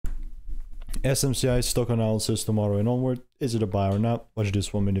SMCI stock analysis tomorrow and onward. Is it a buy or not? Watch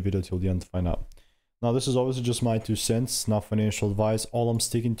this 1 minute video till the end to find out. Now, this is obviously just my 2 cents, not financial advice. All I'm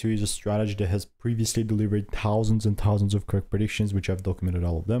sticking to is a strategy that has previously delivered thousands and thousands of correct predictions, which I've documented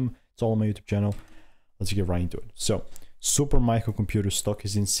all of them. It's all on my YouTube channel. Let's get right into it. So, super microcomputer stock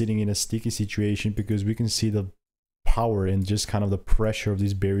is sitting in a sticky situation because we can see the power and just kind of the pressure of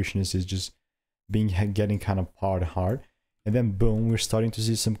this bearishness is just getting kind of hard. And then boom, we're starting to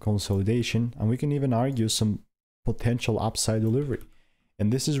see some consolidation, and we can even argue some potential upside delivery.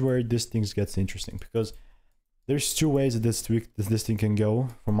 And this is where this thing gets interesting, because there's 2 ways that this thing can go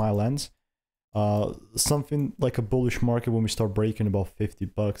from my lens. Something like a bullish market when we start breaking about 50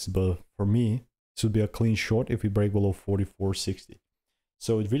 bucks, but for me, this would be a clean short if we break below 44.60.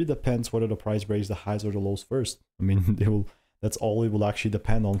 So it really depends whether the price breaks the highs or the lows first. I mean, that's all it will actually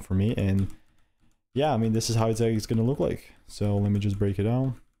depend on for me. And yeah, I mean, this is how it's going to look like. So let me just break it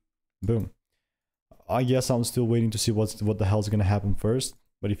down. Boom. I guess I'm still waiting to see what the hell is going to happen first.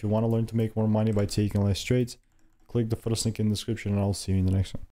 But if you want to learn to make more money by taking less trades, click the first link in the description and I'll see you in the next one.